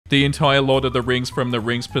The entire Lord of the Rings from the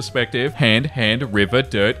Rings perspective. Hand, river,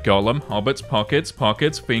 dirt, golem, hobbits,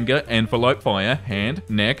 pockets, finger, envelope, fire, hand,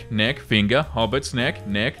 neck, finger, hobbits,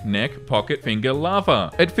 neck, pocket, finger,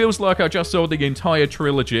 lava. It feels like I just saw the entire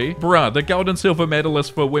trilogy. Bruh, the gold and silver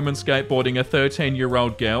medalist for women's skateboarding are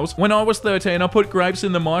 13-year-old girls. When I was 13, I put grapes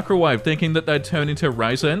in the microwave thinking that they'd turn into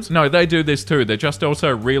raisins. No, they do this too. They're just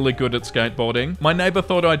also really good at skateboarding. My neighbor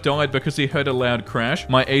thought I died because he heard a loud crash.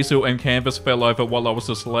 My easel and canvas fell over while I was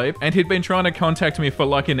asleep, and he'd been trying to contact me for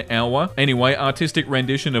like an hour. Anyway, artistic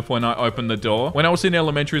rendition of when I opened the door. When I was in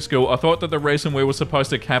elementary school, I thought that the reason we were supposed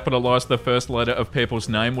to capitalize the first letter of people's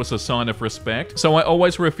name was a sign of respect, so I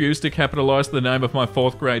always refused to capitalize the name of my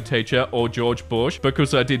 4th grade teacher or George Bush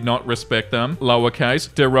because I did not respect them.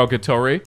 Lowercase, derogatory.